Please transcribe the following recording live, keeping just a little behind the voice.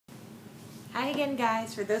Hi again,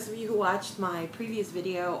 guys. For those of you who watched my previous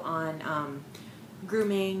video on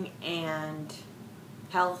grooming and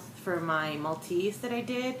health for my Maltese that I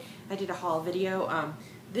did a haul video.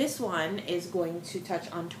 This one is going to touch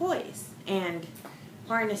on toys and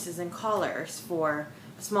harnesses and collars for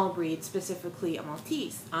a small breed, specifically a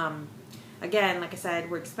Maltese. Again, like I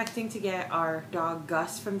said, we're expecting to get our dog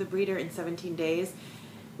Gus from the breeder in 17 days.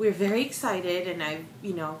 We're very excited, and I've,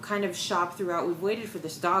 kind of shopped throughout. We've waited for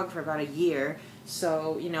this dog for about a year.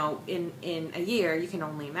 So, in a year, you can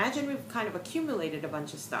only imagine we've kind of accumulated a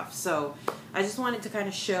bunch of stuff. So, I just wanted to kind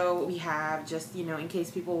of show what we have, just, in case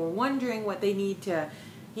people were wondering what they need to,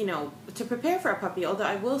 to prepare for a puppy. Although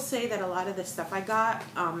I will say that a lot of the stuff I got,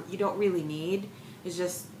 you don't really need. It's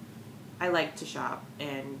just, I like to shop,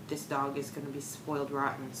 and this dog is going to be spoiled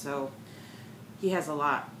rotten. So, he has a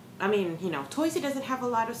lot. I mean, toys, he doesn't have a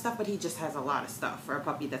lot of stuff, but he just has a lot of stuff for a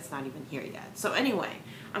puppy that's not even here yet. So anyway,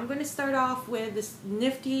 I'm going to start off with this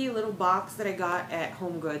nifty little box that I got at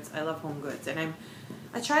Home Goods. I love Home Goods, and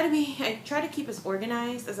I try to keep as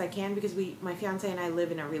organized as I can, because my fiance and I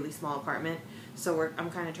live in a really small apartment. So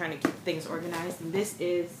I'm kind of trying to keep things organized. And this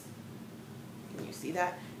is, can you see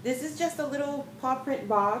that? This is just a little paw print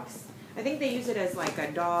box. I think they use it as like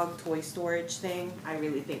a dog toy storage thing. I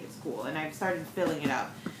really think it's cool, and I've started filling it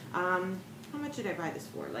up. How much did I buy this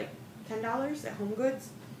for? Like $10 at Home Goods?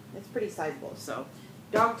 It's pretty sizable. So,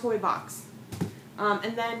 dog toy box.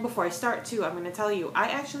 And then before I start too, I'm going to tell you, I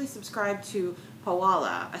actually subscribed to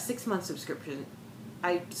Pawala, a 6-month subscription.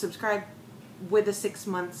 I subscribed with a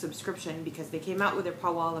 6-month subscription because they came out with their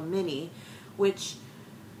Pawala Mini, which,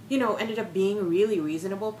 ended up being really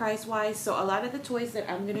reasonable price-wise. So a lot of the toys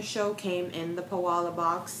that I'm going to show came in the Pawala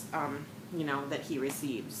box, that he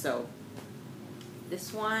received. So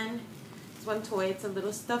this one toy, it's a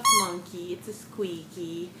little stuffed monkey. It's a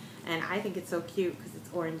squeaky, and I think it's so cute because it's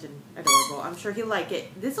orange and adorable. I'm sure he'll like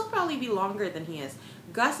it. This will probably be longer than he is.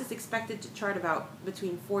 Gus is expected to chart about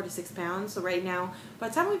between 4 to 6 pounds. So right now, by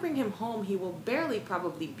the time we bring him home, he will barely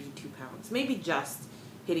probably be 2 pounds. Maybe just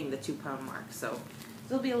hitting the 2-pound mark. So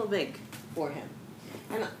it'll be a little big for him.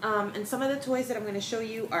 And some of the toys that I'm going to show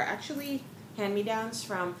you are actually hand-me-downs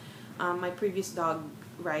from my previous dog,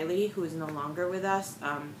 Riley, who is no longer with us.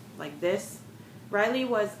 Like this. Riley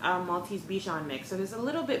was a Maltese Bichon mix, so he was a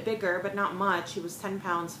little bit bigger, but not much. He was 10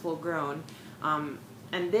 pounds full grown. And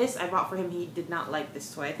this I bought for him. He did not like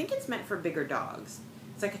this toy. I think it's meant for bigger dogs.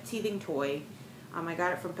 It's like a teething toy. I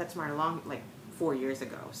got it from PetSmart like 4 years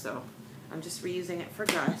ago, so I'm just reusing it for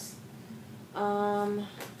Gus. And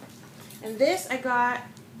this I got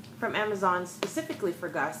from Amazon specifically for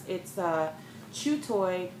Gus. It's a chew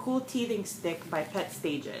toy cool teething stick by Pet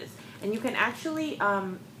Stages, and you can actually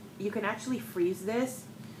freeze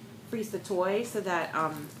the toy so that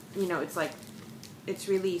it's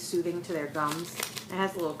really soothing to their gums. It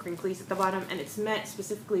has little crinklies at the bottom, and it's meant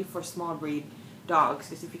specifically for small breed dogs,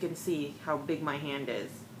 because if you can see how big my hand is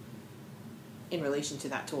in relation to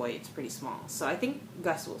that toy, it's pretty small. So I think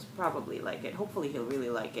Gus will probably like it. Hopefully he'll really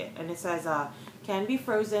like it. And it says, can be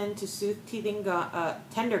frozen to soothe teething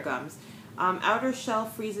tender gums. Outer shell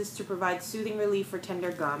freezes to provide soothing relief for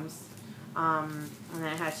tender gums. And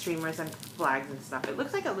then it has streamers and flags and stuff. It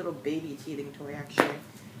looks like a little baby teething toy, actually.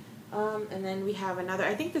 And then we have another,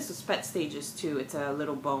 I think this was Pet Stages too. It's a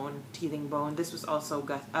little bone, teething bone. This was also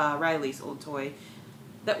Riley's old toy,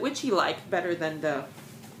 which he liked better than the,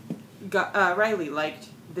 Riley liked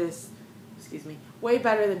this, way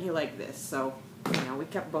better than he liked this. So, we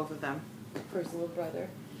kept both of them for his little brother.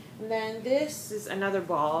 And then this is another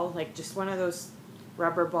ball, like just one of those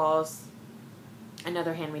rubber balls,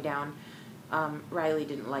 another hand-me-down. Riley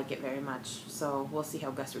didn't like it very much, so we'll see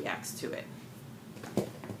how Gus reacts to it.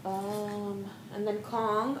 And then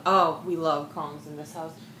Kong. Oh, we love Kongs in this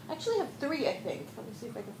house. I actually have 3, I think. Let me see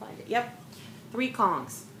if I can find it. Yep, 3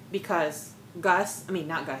 Kongs, because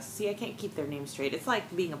not Gus. See, I can't keep their names straight. It's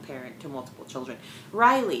like being a parent to multiple children.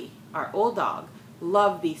 Riley, our old dog,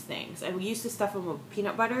 loved these things, and we used to stuff them with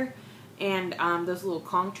peanut butter and those little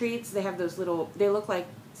Kong treats. They have those little, they look like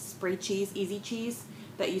spray cheese, easy cheese,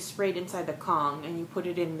 that you sprayed inside the Kong, and you put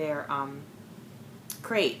it in their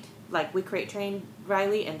crate. Like, we crate trained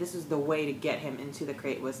Riley, and this was the way to get him into the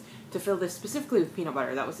crate, was to fill this specifically with peanut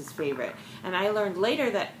butter. That was his favorite. And I learned later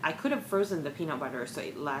that I could have frozen the peanut butter so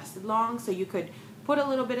it lasted long, so you could put a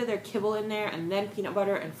little bit of their kibble in there and then peanut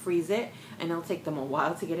butter and freeze it, and it'll take them a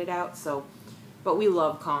while to get it out. So, but we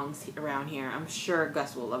love Kongs around here. I'm sure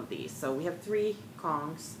Gus will love these. So we have 3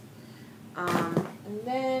 Kongs. And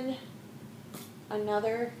then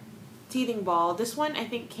another teething ball. This one I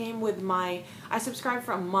think came with I subscribed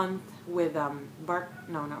for a month with Paw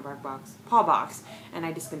Box, and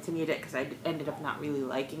I discontinued it because I ended up not really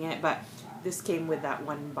liking it. But this came with that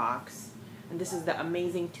one box, and this is the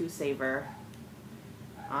Amazing Tooth Saver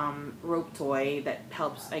rope toy that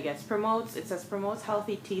helps, I guess, it says promotes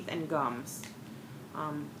healthy teeth and gums.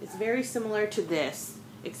 It's very similar to this,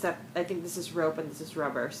 except I think this is rope and this is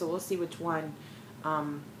rubber. So we'll see which one,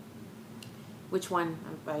 I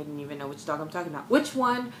didn't even know which dog I'm talking about. Which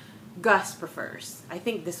one Gus prefers. I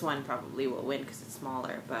think this one probably will win because it's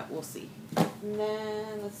smaller, but we'll see. And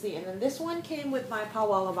then, let's see, and then this one came with my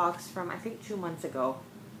Pawalla box from, I think, 2 months ago.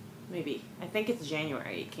 Maybe. I think it's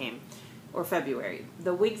January it came. Or February.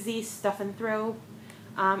 The Wigsy Stuff and Throw.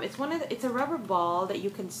 It's a rubber ball that you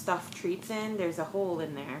can stuff treats in. There's a hole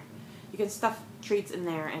in there. You can stuff treats in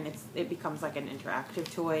there, and it becomes like an interactive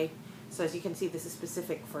toy. So as you can see, this is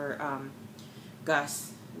specific for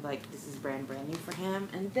Gus. Like, this is brand new for him.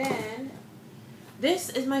 And then this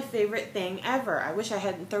is my favorite thing ever. I wish I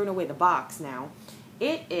hadn't thrown away the box now.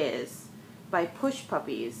 It is by Plush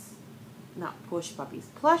Puppies, and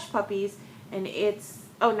it's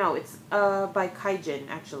by Kaijin,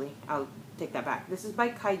 actually. I'll take that back. This is by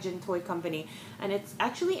Kaijin Toy Company, and it's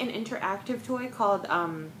actually an interactive toy called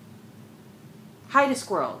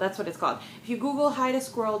Hide-a-squirrel. That's what it's called. If you Google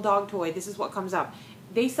Hide-a-squirrel dog toy, this is what comes up.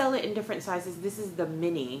 They sell it in different sizes. This is the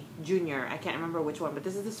mini, junior. I can't remember which one, but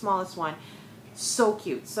this is the smallest one. So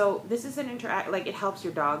cute. So this is an it helps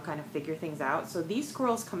your dog kind of figure things out. So these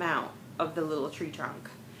squirrels come out of the little tree trunk.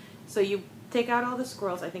 So you take out all the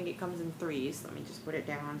squirrels. I think it comes in 3s. Let me just put it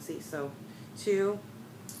down and see. So 2,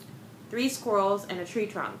 3 squirrels and a tree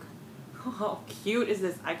trunk. How cute is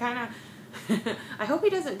this? I hope he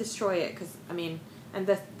doesn't destroy it, because, I mean, and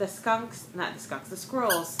the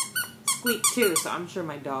squirrels squeak too, so I'm sure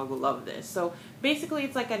my dog will love this. So basically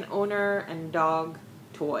it's like an owner and dog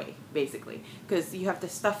toy, basically, because you have to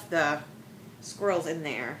stuff the squirrels in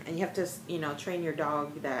there, and you have to, train your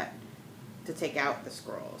dog to take out the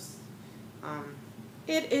squirrels.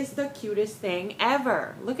 It is the cutest thing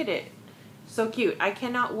ever. Look at it. So cute. I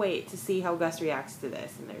cannot wait to see how Gus reacts to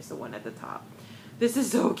this. And there's the one at the top. This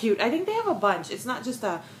is so cute. I think they have a bunch. It's not just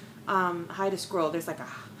a Hide-a-squirrel. There's like a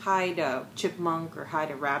Hide-a-chipmunk or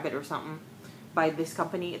Hide-a-rabbit or something by this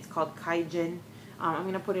company. It's called Kaijin. I'm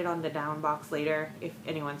going to put it on the down box later if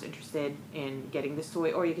anyone's interested in getting this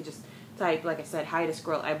toy. Or you could just type, like I said,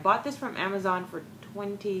 Hide-a-squirrel. I bought this from Amazon for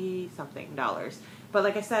 $20-something. But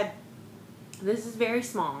like I said, this is very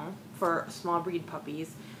small for small breed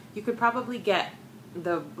puppies. You could probably get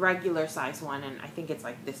the regular size one, and I think it's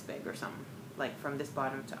like this big or something, like from this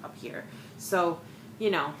bottom to up here. So,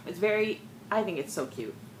 I think it's so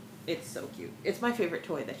cute. It's so cute. It's my favorite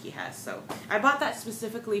toy that he has. So I bought that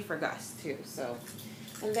specifically for Gus too. So,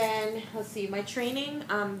 and then let's see, my training.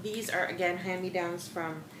 These are again hand-me-downs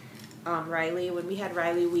from Riley. When we had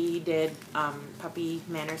Riley, we did puppy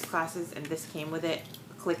manners classes, and this came with it.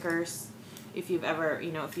 Clickers. If you've ever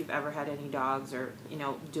had any dogs or,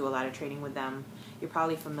 do a lot of training with them, you're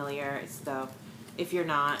probably familiar. If you're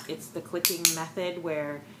not, it's the clicking method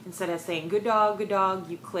where instead of saying good dog,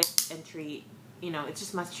 you click and treat. It's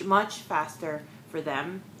just much faster for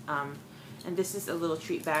them. And this is a little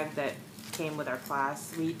treat bag that came with our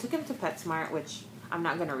class. We took him to PetSmart, which I'm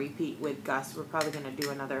not going to repeat with Gus. We're probably going to do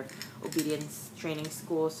another obedience training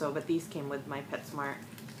school. But these came with my PetSmart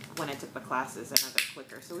when I took the classes, another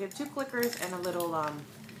clicker. So we have 2 clickers and a little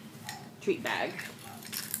treat bag.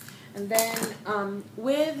 And then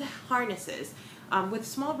with harnesses, with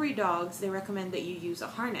small breed dogs, they recommend that you use a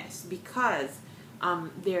harness because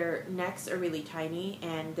their necks are really tiny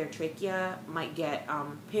and their trachea might get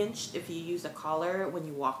pinched if you use a collar when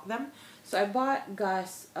you walk them. So I bought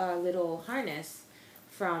Gus a little harness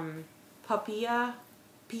from Puppia,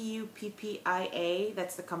 Puppia,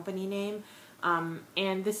 that's the company name.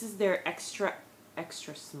 And this is their extra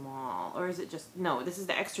small, or is it just, no, this is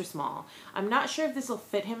the extra small. I'm not sure if this will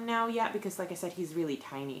fit him now yet because, like I said, he's really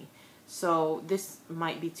tiny. So this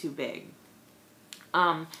might be too big.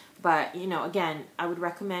 But, again, I would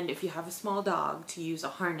recommend if you have a small dog to use a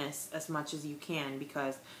harness as much as you can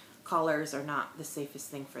because collars are not the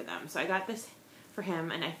safest thing for them. So I got this for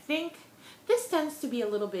him, and I think this tends to be a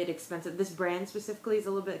little bit expensive. This brand specifically is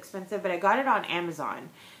a little bit expensive, but I got it on Amazon.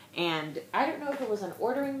 And I don't know if it was an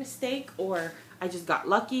ordering mistake or I just got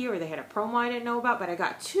lucky or they had a promo I didn't know about, but I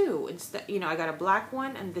got 2 instead. I got a black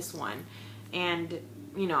one and this one. And,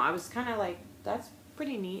 I was kind of like, that's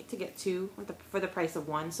pretty neat to get 2 for the price of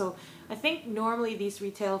 1. So I think normally these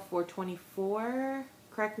retail for $24.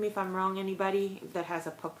 Correct me if I'm wrong, anybody that has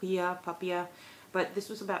a Puppia. But this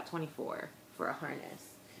was about $24 for a harness.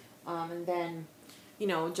 And then you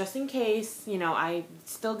know, just in case, you know, I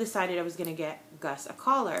still decided I was going to get Gus a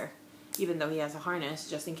collar, even though he has a harness,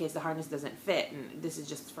 just in case the harness doesn't fit, and this is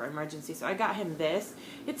just for emergency. So I got him this.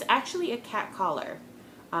 It's actually a cat collar,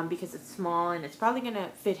 because it's small and it's probably going to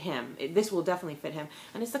fit him. This will definitely fit him.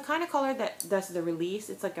 And it's the kind of collar that does the release.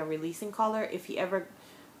 It's like a releasing collar. If he ever,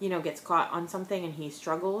 you know, gets caught on something and he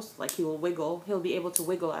struggles, like he will wiggle, he'll be able to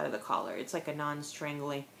wiggle out of the collar. It's like a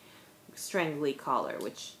non-strangly collar,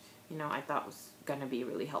 which, you know, I thought was going to be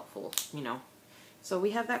really helpful, you know. So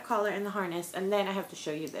we have that collar and the harness, and then I have to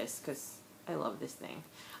show you this because I love this thing.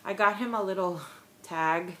 I got him a little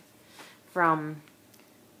tag from,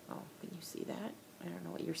 oh, can you see that? I don't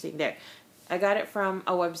know what you're seeing there. I got it from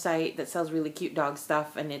a website that sells really cute dog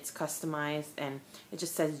stuff, and it's customized, and it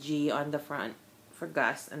just says G on the front for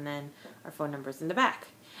Gus, and then our phone number's in the back.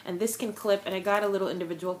 And this can clip, and I got a little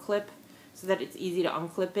individual clip so that it's easy to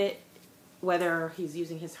unclip it, whether he's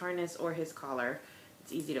using his harness or his collar.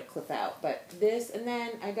 It's easy to clip out. But this, and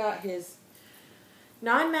then I got his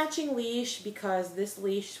non-matching leash because this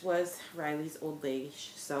leash was Riley's old leash.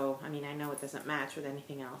 So, I mean, I know it doesn't match with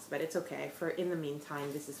anything else, but it's okay. For in the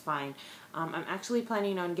meantime, this is fine. I'm actually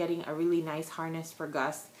planning on getting a really nice harness for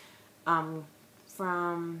Gus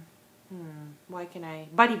from,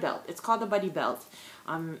 Buddy Belt. It's called the Buddy Belt.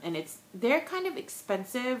 And they're kind of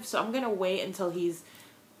expensive, so I'm going to wait until he's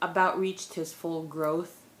about reached his full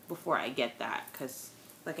growth before I get that, because,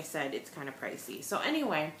 like I said, it's kind of pricey. So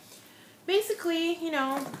anyway, basically, you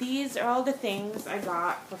know, these are all the things I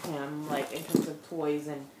got for him, like in terms of toys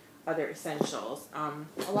and other essentials.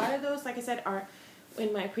 A lot of those, like I said, are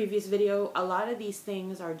in my previous video. A lot of these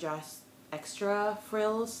things are just extra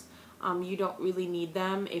frills. You don't really need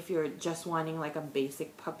them if you're just wanting like a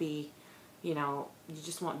basic puppy, you know, you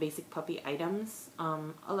just want basic puppy items.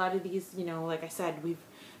 A lot of these, you know, like I said, we've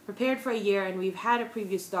prepared for a year and we've had a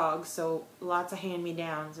previous dog, so lots of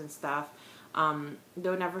hand-me-downs and stuff. Don't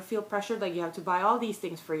ever feel pressured like you have to buy all these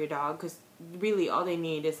things for your dog, because really all they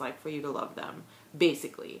need is like for you to love them,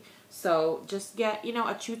 basically. So just get, you know,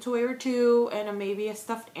 a chew toy or two, and maybe a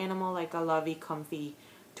stuffed animal, like a lovey, comfy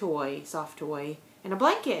toy, soft toy, and a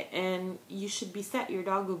blanket, and you should be set. Your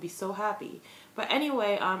dog will be so happy. But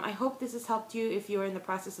anyway, I hope this has helped you if you're in the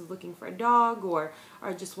process of looking for a dog or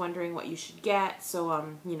are just wondering what you should get.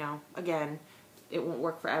 So, you know, again, it won't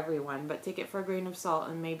work for everyone, but take it for a grain of salt,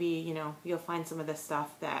 and maybe, you know, you'll find some of the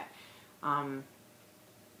stuff that,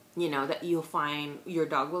 you know, that you'll find your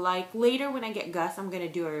dog will like. Later, when I get Gus, I'm going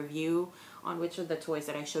to do a review on which of the toys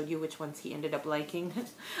that I showed you, which ones he ended up liking.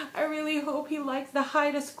 I really hope he likes the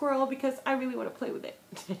Hide-a-squirrel, because I really want to play with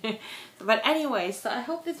it. But anyway, so I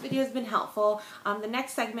hope this video has been helpful. The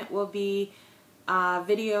next segment will be a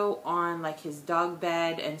video on like his dog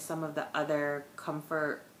bed and some of the other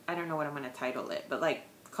comfort, I don't know what I'm going to title it, but like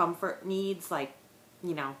comfort needs, like,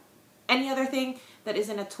 you know, any other thing that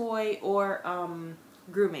isn't a toy or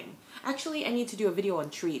grooming. Actually, I need to do a video on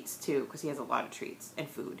treats too, because he has a lot of treats and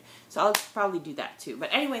food. So I'll probably do that too. But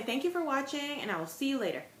anyway, thank you for watching, and I will see you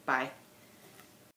later. Bye.